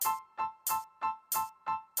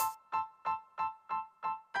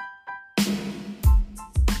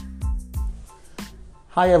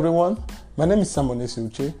Hi everyone, my name is Simon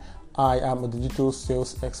Uche. I am a digital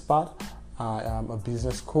sales expert. I am a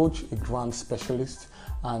business coach, a grant specialist,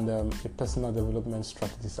 and a personal development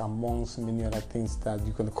strategist, amongst many other things that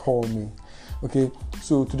you can call me. Okay,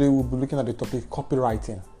 so today we'll be looking at the topic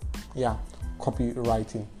copywriting. Yeah,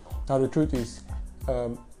 copywriting. Now the truth is,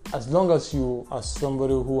 as long as you are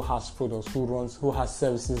somebody who has products, who has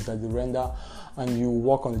services that they render, and you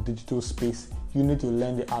work on the digital space, you need to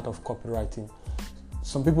learn the art of copywriting.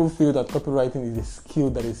 Some people feel that copywriting is a skill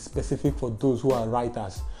that is specific for those who are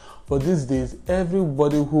writers. But these days,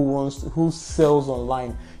 everybody who sells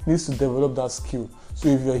online needs to develop that skill. So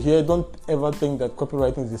if you're here, don't ever think that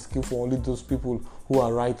copywriting is a skill for only those people who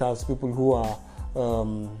are writers, people who are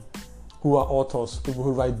authors, people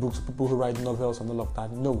who write books, people who write novels and all of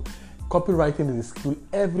that. No, copywriting is a skill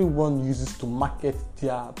everyone uses to market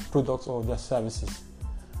their products or their services.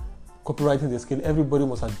 Copywriting is a skill everybody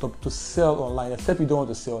must adopt to sell online, except you don't want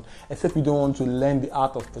to sell, except you don't want to learn the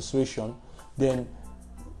art of persuasion, then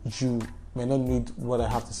you may not need what I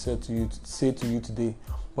have to say to you today.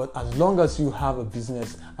 But as long as you have a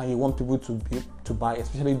business and you want people to buy,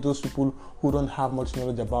 especially those people who don't have much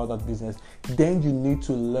knowledge about that business, then you need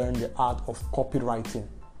to learn the art of copywriting.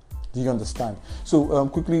 Do you understand? So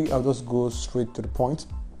quickly, I'll just go straight to the point.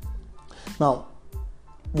 Now,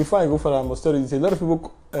 before I go further, I must tell you this: a lot of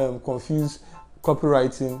people confuse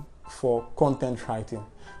copywriting for content writing,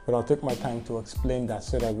 but I'll take my time to explain that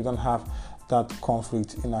so that we don't have that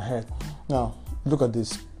conflict in our head. Now, look at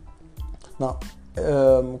this. Now,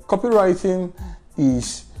 copywriting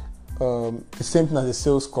is the same thing as a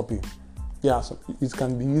sales copy. Yeah, so it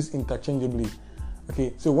can be used interchangeably.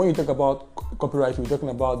 Okay, so when you talk about copywriting, we're talking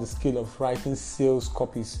about the skill of writing sales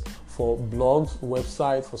copies for blogs,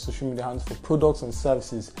 websites, for social media handles, for products and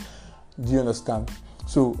services. Do you understand?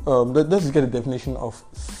 So let's get a definition of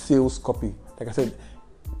sales copy. Like I said,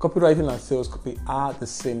 copywriting and sales copy are the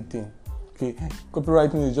same thing. Okay,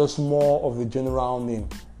 copywriting is just more of the general name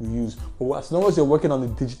we use. But as long as you're working on the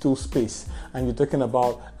digital space and you're talking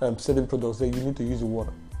about selling products, then you need to use the word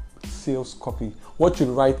sales copy. What you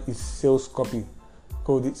write is sales copy.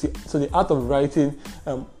 So the art of writing,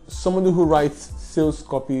 somebody who writes sales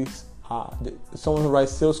copies, someone who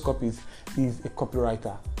writes sales copies is a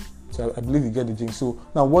copywriter. So I believe you get the gist. So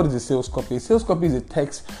now, what is a sales copy? A sales copy is a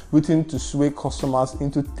text written to sway customers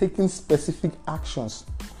into taking specific actions.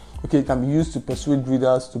 Okay, it can be used to persuade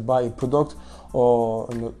readers to buy a product,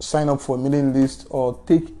 or sign up for a mailing list, or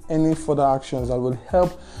take any further actions that will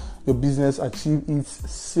help your business achieve its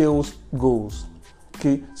sales goals.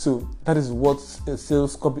 Okay, so that is what a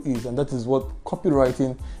sales copy is, and that is what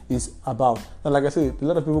copywriting is about. Now, like I said, a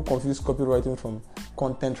lot of people confuse copywriting from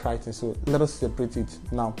content writing, so let us separate it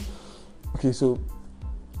now. Okay, so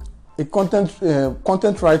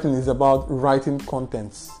content writing is about writing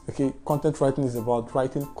contents. Okay, content writing is about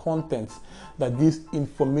writing content that gives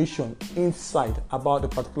information, insight about a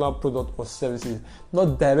particular product or services.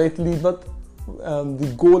 Not directly,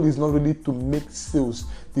 the goal is not really to make sales.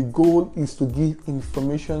 The goal is to give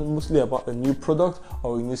information, mostly about a new product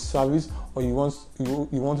or a new service, or you want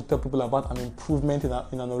to tell people about an improvement in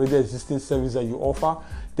an already existing service that you offer.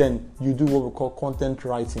 Then you do what we call content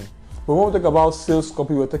writing. But when we talk about sales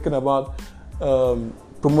copy, we're talking about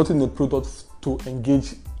promoting the product to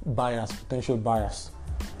engage buyers, potential buyers.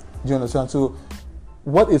 Do you understand? So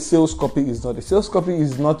what a sales copy is not. A sales copy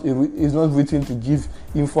is not written to give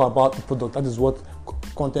info about the product. That is what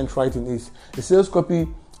content writing is. A sales copy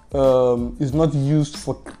is not used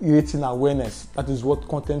for creating awareness. That is what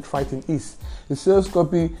content writing is. A sales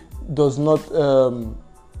copy does not.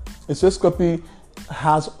 A sales copy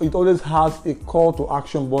always has a call to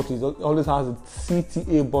action button. It always has a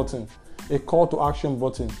CTA button, a call to action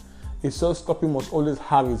button. A sales copy must always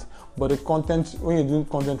have it, but the content, when you're doing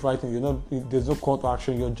content writing, there's no call to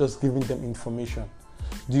action. You're just giving them information.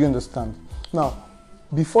 Do you understand? Now,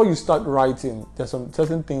 before you start writing, there's some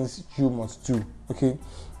certain things you must do. Okay,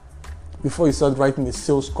 before you start writing a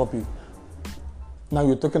sales copy. Now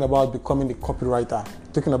you're talking about becoming a copywriter.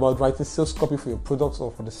 You're talking about writing sales copy for your products or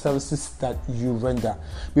for the services that you render.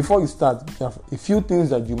 Before you start, there are a few things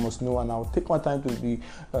that you must know, and I'll take my time to be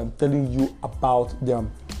telling you about them.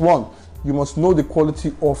 One, you must know the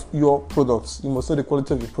quality of your products. You must know the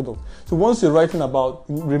quality of your product. So once you're writing about,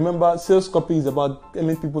 remember, sales copy is about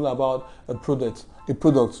telling people about a product.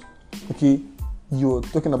 Okay, you're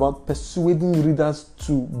talking about persuading readers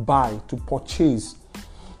to buy, to purchase.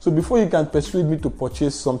 So before you can persuade me to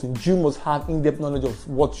purchase something, you must have in-depth knowledge of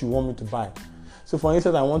what you want me to buy. So for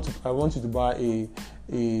instance, I want you to buy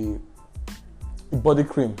a body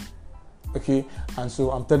cream. Okay, and so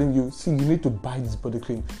I'm telling you, see, you need to buy this body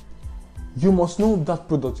cream. You must know that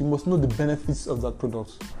product. You must know the benefits of that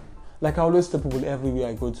product. Like I always tell people everywhere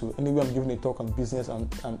I go to, anywhere I'm giving a talk on business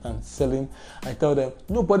and selling, I tell them,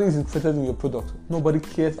 nobody is interested in your product. Nobody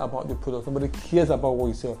cares about your product. Nobody cares about what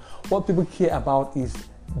you sell. What people care about is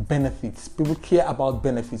benefits. People care about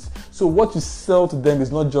benefits. So what you sell to them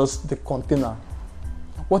is not just the container.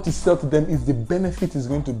 What you sell to them is the benefit is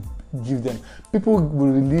going to give them. People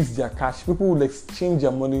will release their cash. People will exchange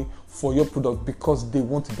their money for your product because they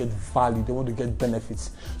want to get value. They want to get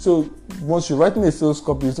benefits. So once you're writing a sales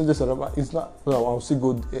copy, it's not just well, I'll still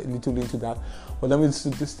go a little into that. But let me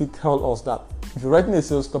just tell us that if you're writing a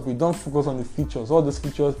sales copy, don't focus on the features. All those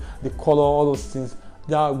features, the color, all those things,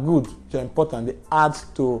 they are good. They're important. They add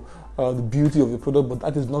to the beauty of the product, but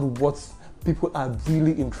that is not what people are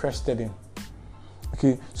really interested in.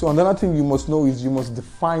 Okay, so another thing you must know is you must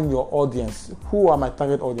define your audience. Who are my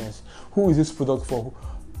target audience? Who is this product for?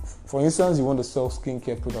 For instance, you want to sell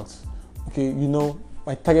skincare products. Okay, you know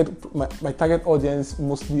my target audience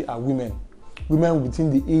mostly are women. Women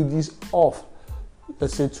between the ages of,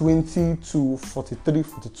 let's say, 20 to 43,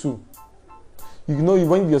 42. You know,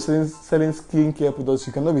 when you're selling skincare products,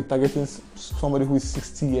 you cannot be targeting somebody who is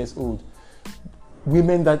 60 years old.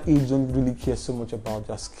 Women that age don't really care so much about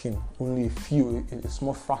their skin. Only a few, a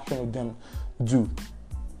small fraction of them do.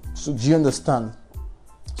 So do you understand?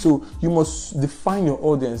 So you must define your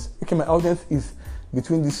audience. Okay, my audience is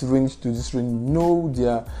between this range to this range. Know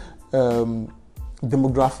their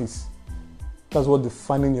demographics. That's what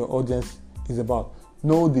defining your audience is about.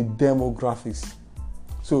 Know the demographics.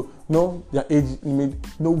 So know their age limit.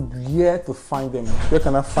 Know where to find them. Where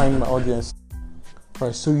can I find my audience?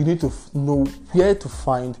 Right, so you need to know where to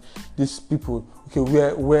find these people. Okay,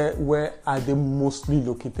 where are they mostly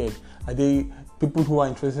located? Are they people who are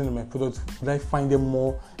interested in my product? Will I find them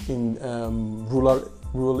more in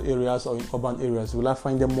rural areas or in urban areas? Will I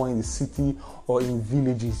find them more in the city or in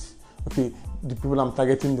villages? Okay, the people I'm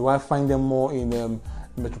targeting, do I find them more in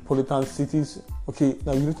metropolitan cities? Okay,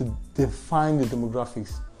 now you need to define the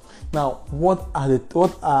demographics. Now, what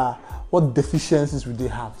deficiencies will they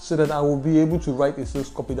have, so that I will be able to write a sales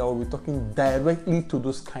copy that will be talking directly to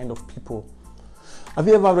those kind of people. Have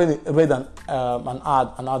you ever read an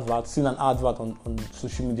advert, seen an advert on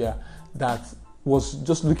social media that was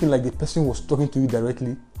just looking like the person was talking to you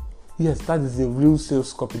directly? Yes, that is a real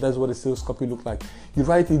sales copy. That's what a sales copy looks like. You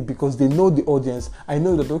write it because they know the audience. I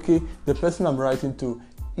know that, okay, the person I'm writing to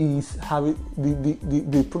is having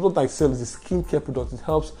the product I sell is a skincare product. It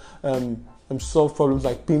helps solve problems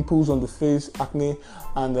like pimples on the face, acne,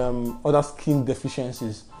 and other skin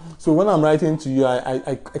deficiencies. So when I'm writing to you,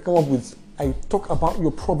 I talk about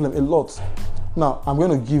your problem a lot. Now I'm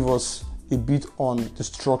going to give us a bit on the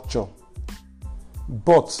structure,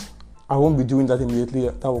 but I won't be doing that immediately.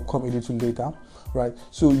 That will come a little later, right?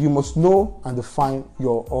 So you must know and define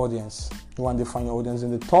your audience. You want to define your audience,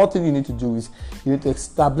 and the third thing you need to do is you need to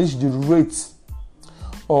establish the rate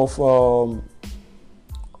of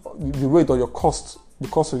the rate or your cost, the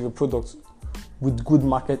cost of your product, with good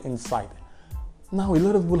market insight. Now, a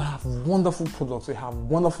lot of people have wonderful products. They have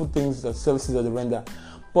wonderful things, that services that they render,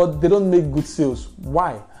 but they don't make good sales.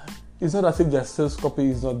 Why? It's not as if their sales copy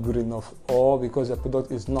is not good enough, or because their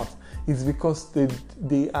product is not. It's because they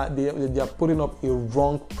are putting up a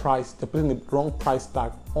wrong price. They're putting the wrong price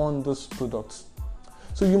tag on those products.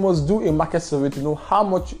 So you must do a market survey to know how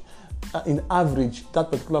much, in average,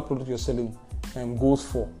 that particular product you're selling goes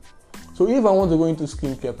for. So if I want to go into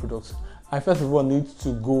skincare products, I first of all need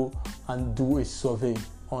to go and do a survey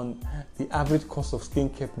on the average cost of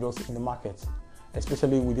skincare products in the market,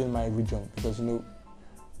 especially within my region, because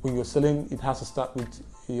when you're selling, it has to start with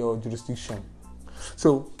your jurisdiction.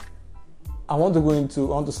 So I want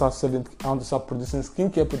to start producing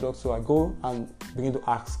skincare products. So I go and begin to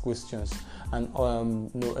ask questions and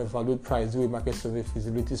evaluate price, do a market survey,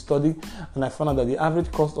 feasibility study, and I found out that the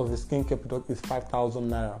average cost of the skincare product is 5,000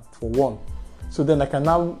 naira for one. So then I can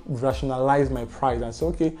now rationalize my price and say,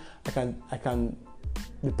 okay, I can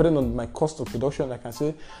depending on my cost of production, I can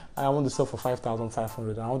say I want to sell for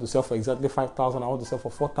 5,500. I want to sell for exactly 5,000. I want to sell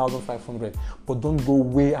for 4,500. But don't go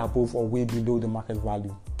way above or way below the market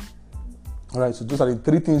value. All right. So those are the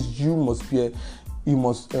three things you must do. These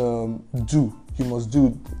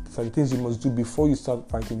are the things you must do before you start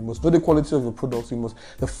writing. You must know the quality of your products. You must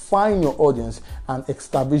define your audience and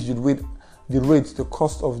establish the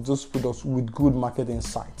cost of those products with good market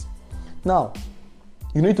insight. Now,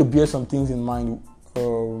 you need to bear some things in mind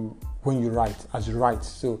when you write, as you write.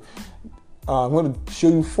 So I'm going to show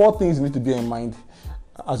you 4 things you need to bear in mind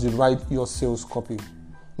as you write your sales copy.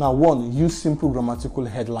 Now, 1, use simple grammatical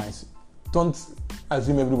headlines. Don't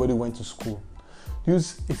assume everybody went to school.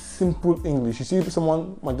 Use a simple English. You see,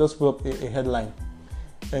 someone might just put up a headline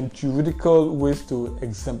and theoretical ways to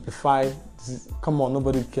exemplify this. Come on,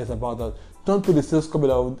 nobody cares about that. Don't put a sales copy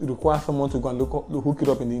that would require someone to go and hook it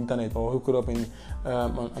up in the internet or hook it up in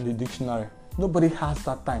on the dictionary. Nobody has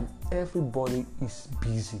that time. Everybody is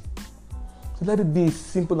busy. So let it be a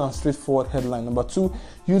simple and straightforward headline. Number 2,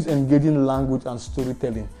 use engaging language and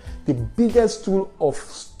storytelling. The biggest tool of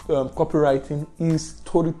copywriting is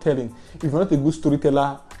storytelling. If you're not a good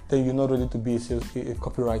storyteller, then you're not ready to be a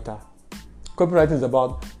copywriter. Copywriting is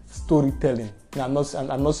about storytelling. Now, I'm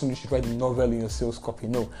not saying you should write a novel in your sales copy.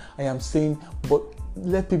 No, I am saying, but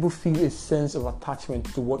let people feel a sense of attachment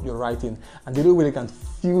to what you're writing. And the only way they can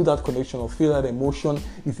feel that connection or feel that emotion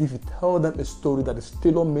is if you tell them a story that is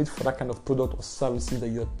tailor-made for that kind of product or services that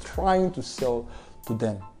you're trying to sell to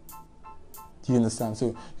them. Do you understand?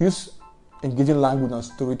 So use engaging language and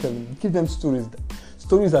storytelling. Give them stories.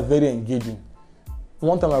 Stories are very engaging.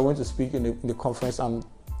 One time I went to speak in the conference, and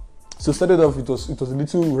so started off it was a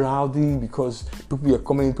little rowdy because people were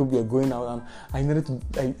coming, people were going out, and I needed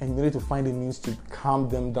to find a means to calm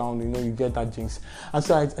them down. You know, you get that jinx. And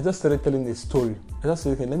so I just started telling a story. I just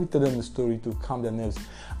said, okay, let me tell them a story to calm their nerves.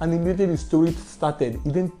 And immediately the story started.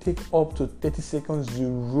 It didn't take up to 30 seconds.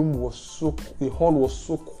 The hall was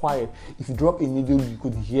so quiet. If you drop a needle, you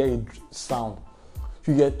could hear it sound.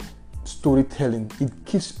 You get storytelling. It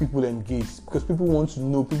keeps people engaged because people want to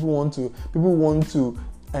know. People want to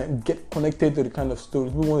get connected to the kind of story.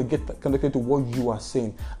 People want to get connected to what you are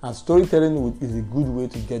saying, and storytelling is a good way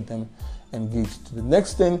to get them engaged. The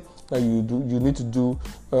next thing that you need to do,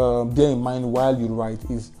 bear in mind while you write,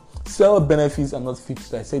 is sell benefits and not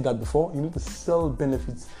features. I said that before. You need to sell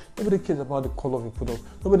benefits. Nobody cares about the color of your product.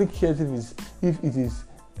 Nobody cares if it is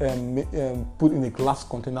put in a glass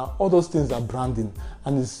container. All those things are branding,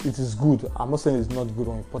 and it is good. I'm not saying it's not good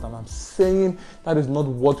or important. I'm saying that is not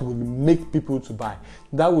what will make people to buy.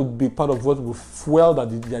 That would be part of what will fuel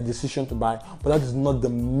their decision to buy, but that is not the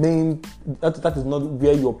main. That is not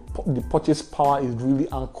where the purchase power is really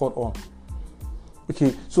anchored on.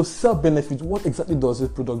 Okay, so sell benefits. What exactly does this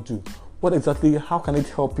product do? How can it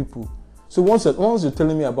help people? So once you're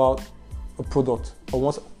telling me about a product,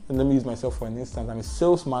 or and let me use myself for an instance. I'm a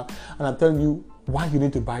salesman and I'm telling you why you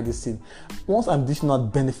need to buy this thing. Once I'm dishing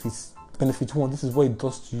out benefits, one, this is what it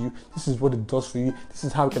does to you, this is what it does for you, this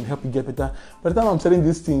is how it can help you get better. By the time I'm telling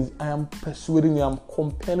these things, I am persuading you, I'm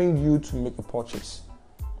compelling you to make a purchase.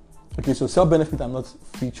 Okay, so sell benefits and not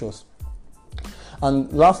features.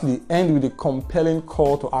 And lastly, end with a compelling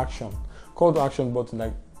call to action. Call to action button,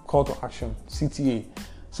 like call to action, CTA.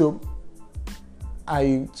 So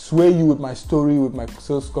I sway you with my story, with my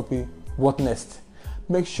sales copy. What next?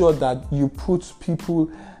 Make sure that you put people,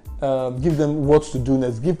 give them what to do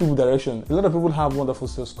next. Give people direction. A lot of people have wonderful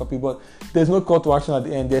sales copy, but there's no call to action at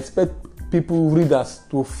the end. They expect readers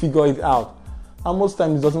to figure it out, and most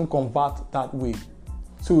times it doesn't convert that way.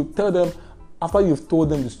 So tell them, after you've told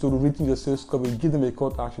them the story, written your sales copy, give them a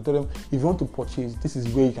call to action. Tell them, if you want to purchase, this is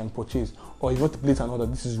where you can purchase. Or if you want to place an order,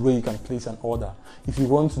 this is where you can place an order. If you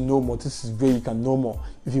want to know more, this is where you can know more.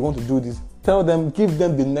 If you want to do this, tell them, give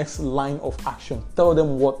them the next line of action. Tell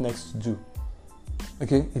them what next to do.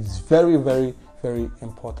 Okay, it's very, very, very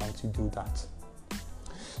important to do that.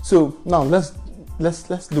 So now let's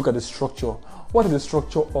look at the structure. What is the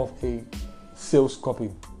structure of a sales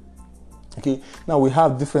copy? Okay, now we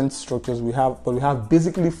have different structures. We have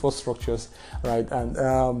basically 4 structures, right?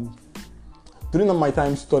 And during my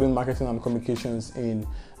time studying marketing and communications in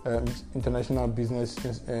International Business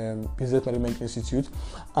Management Institute,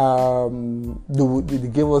 they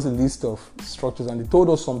gave us a list of structures, and they told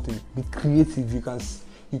us something: be creative.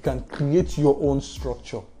 You can create your own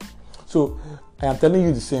structure. So I am telling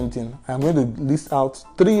you the same thing. I am going to list out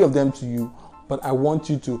 3 of them to you. But I want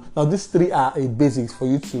you to, now these 3 are a basics for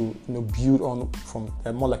you to build on from,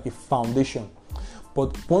 more like a foundation.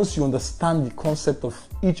 But once you understand the concept of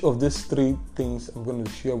each of these 3 things I'm going to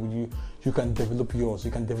share with you, you can develop yours.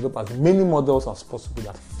 You can develop as many models as possible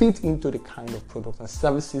that fit into the kind of products and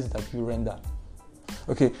services that you render.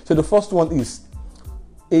 Okay, so the first one is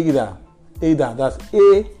AIDA. AIDA, that's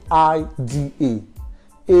A-I-D-A.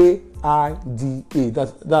 A-I-D-A.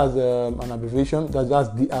 That's an abbreviation. That's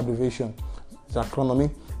the abbreviation. Acronym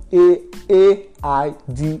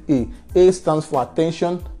A-I-D-A. A stands for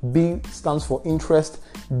attention, B stands for interest,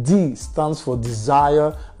 D stands for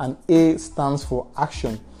desire, and A stands for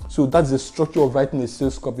action. So that's the structure of writing a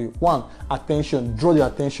sales copy. 1, attention. Draw their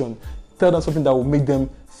attention. Tell them something that will make them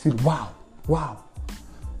feel wow.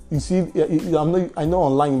 You see, I know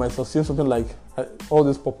online you might have seen something like all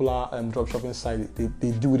these popular drop shopping sites.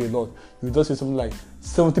 They do it a lot. You just say something like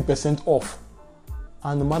 70% off.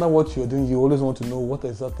 And no matter what you're doing, you always want to know what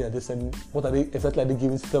exactly are they selling, what are they exactly are they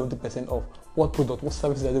giving 70% off? What product, what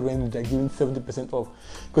services are they running they're giving 70% off?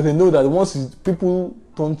 Because they know that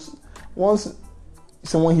once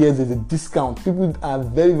someone hears there's a discount, people are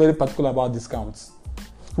very, very particular about discounts.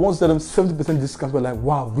 You want to tell them 70% discount, we're like,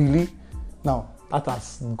 wow, really? Now, that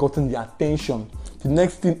has gotten their attention. The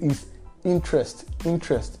next thing is interest.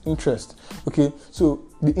 Okay, so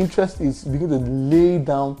the interest is begin to lay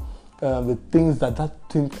down the things that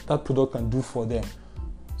product can do for them.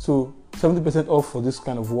 So 70% off for this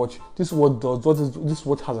kind of watch. This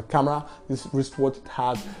watch has a camera. This wristwatch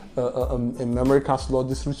has a memory card slot.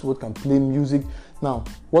 This wristwatch can play music. Now,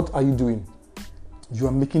 what are you doing? You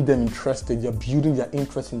are making them interested. You're building their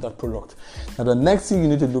interest in that product. Now, the next thing you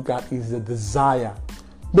need to look at is the desire.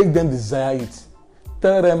 Make them desire it.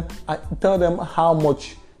 Tell them how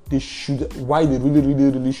much they should, why they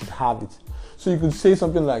really should have it. So you could say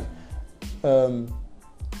something like,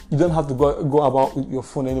 you don't have to go about with your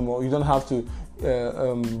phone anymore. You don't have to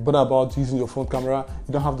bother about using your phone camera.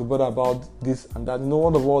 You don't have to bother about this and that.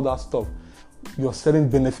 All that stuff. You're selling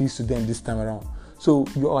benefits to them this time around. So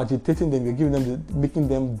you're agitating them. You're giving them, making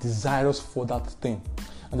them desirous for that thing.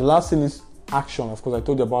 And the last thing is action. Of course, I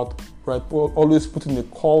told you about, right? Always putting a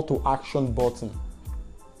call to action button.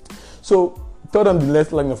 So tell them the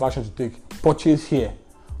next line of action to take. Purchase here.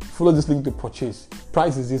 Follow this link to purchase.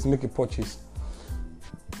 Price is this. Make a purchase.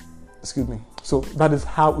 Excuse me. So that is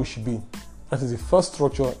how it should be. That is the first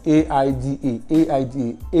structure, AIDA.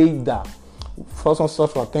 AIDA. First one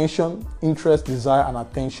starts for attention, interest, desire, and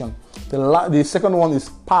attention. The second one is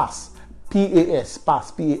PAS. PAS.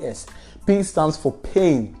 PAS. PAS. P stands for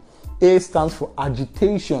pain. A stands for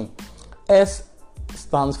agitation. S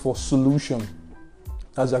stands for solution.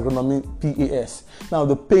 That's the acronym PAS. Now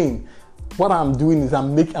the pain. What I'm doing is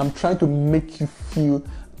I'm trying to make you feel.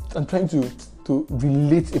 I'm trying to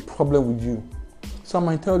relate a problem with you. So I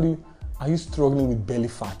might tell you, are you struggling with belly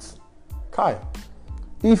fat? Kai,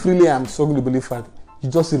 if really I'm struggling with belly fat, you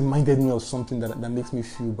just reminded me of something that makes me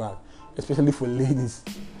feel bad, especially for ladies.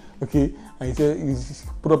 Okay, and you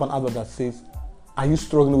put up an advert that says, are you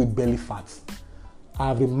struggling with belly fat? I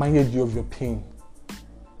have reminded you of your pain.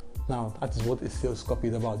 Now, that is what a sales copy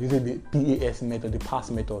is about. Using the PAS method, the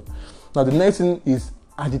PAS method. Now, the next thing is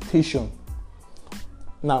agitation.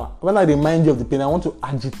 Now, when I remind you of the pain, I want to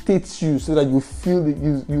agitate you so that you feel that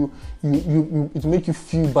it make you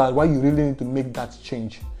feel bad. Why you really need to make that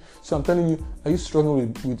change. So I'm telling you, are you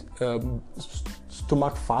struggling with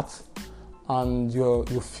stomach fat, and you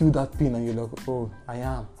feel that pain, and you're like, oh, I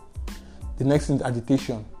am. The next thing is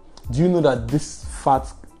agitation. Do you know that this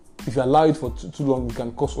fat, if you allow it for too long, it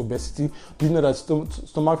can cause obesity? Do you know that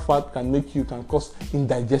stomach fat can cause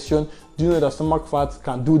indigestion? Do you know that stomach fat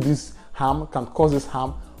can do this harm, can cause this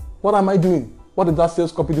harm? What am I doing? What is that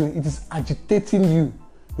sales copy doing? It is agitating you.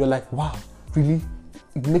 You're like, wow, really?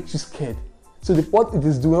 It makes you scared. So what it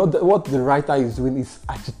is doing, what the writer is doing, is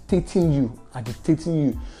agitating you,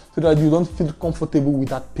 so that you don't feel comfortable with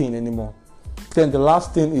that pain anymore. Then the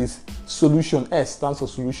last thing is solution. S stands for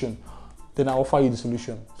solution. Then I offer you the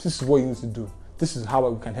solution. This is what you need to do. This is how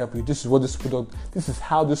we can help you. This is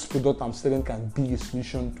how this product I'm selling can be a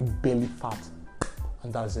solution to belly fat.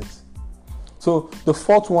 And that's it. So the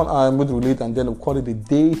fourth one I'm going to relate, and then we'll call it a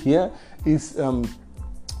day here, is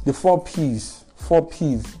the 4 Ps. 4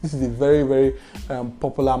 Ps. This is a very, very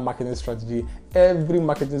popular marketing strategy. Every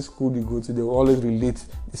marketing school you go to, they will always relate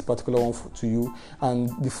this particular one to you. And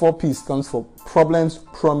the 4 Ps stands for problems,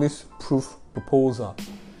 promise, proof, proposal.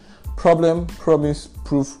 Problem, promise,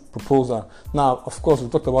 proof, proposal. Now, of course, we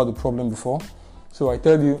talked about the problem before. So I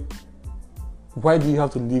tell you, why do you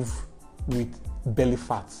have to live with belly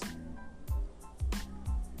fat?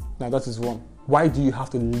 Now that is one. Why do you have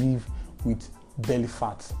to live with belly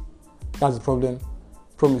fat? That's the problem.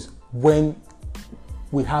 Promise. When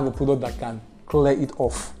we have a product that can clear it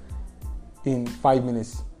off in 5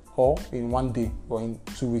 minutes, or in 1 day, or in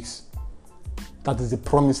 2 weeks. That is the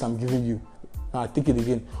promise I'm giving you. Now I take it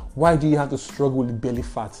again. Why do you have to struggle with belly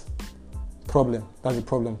fat? Problem. That's the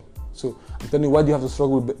problem. So I'm telling you, why do you have to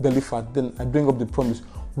struggle with belly fat? Then I bring up the promise.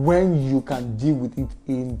 When you can deal with it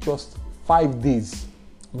in just 5 days,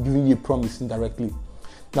 I'm giving you a promise indirectly.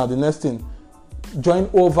 Now the next thing, join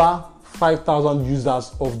over 5,000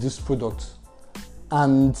 users of this product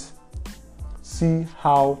and see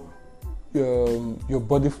how your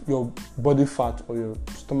body fat or your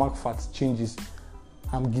stomach fat changes.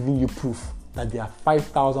 I'm giving you proof that there are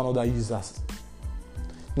 5,000 other users.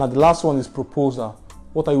 Now the last one is proposal.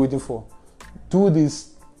 What are you waiting for? Do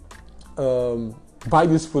this, buy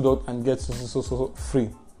this product and get so free.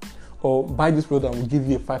 or buy this product and we'll give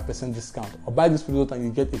you a 5% discount, or buy this product and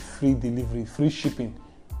you get a free delivery, free shipping.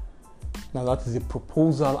 Now that is the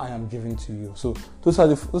proposal I am giving to you. So those are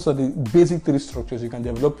the basic 3 structures. You can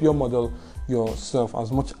develop your model yourself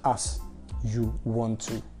as much as you want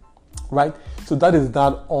to. Right? So that is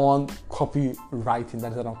that on copywriting.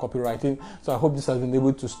 So I hope this has been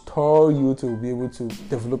able to stir you to be able to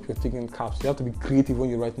develop your thinking caps. You have to be creative when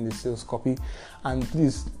you're writing the sales copy, and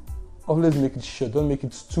please always make it short. Don't make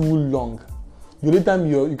it too long. The only time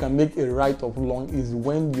you can make a write-up long is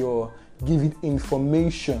when you're giving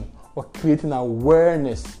information or creating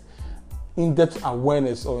awareness, in-depth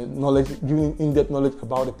awareness or knowledge, giving in-depth knowledge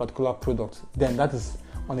about a particular product. Then that is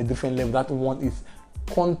on a different level. That one is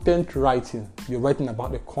content writing. You're writing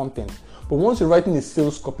about the content. But once you're writing a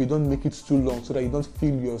sales copy, don't make it too long so that you don't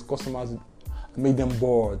feel your customers make them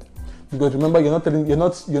bored. Because remember, you're not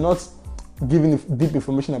giving deep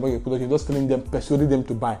information about your product. You're just telling them, persuading them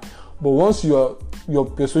to buy. But once your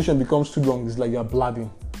persuasion becomes too long, it's like you're blabbing,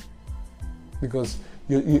 because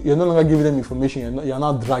you're no longer giving them information. You're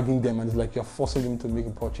not dragging them, and it's like you're forcing them to make a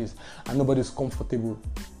purchase, and nobody's comfortable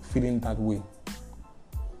feeling that way.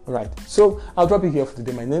 Right. So I'll drop it here for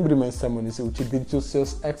today. My name remains Simon Isuchi, digital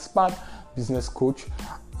sales expert, business coach,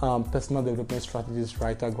 personal development strategist,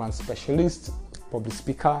 writer, grant specialist, public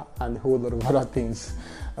speaker, and a whole lot of other things.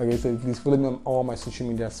 Okay, so please follow me on all my social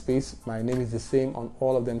media space. My name is the same on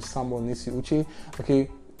all of them, Samuel Nisi-Uche. Okay,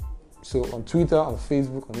 so on Twitter, on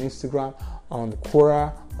Facebook, on Instagram, on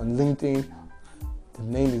Quora, on LinkedIn, the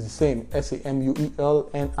name is the same,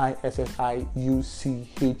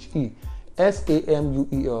 SamuelNissisiuche.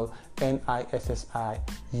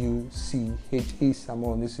 SamuelNissisiuche,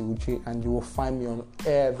 Samuel Nisi-Uche, and you will find me on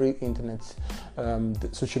every internet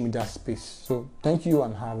social media space. So thank you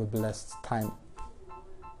and have a blessed time.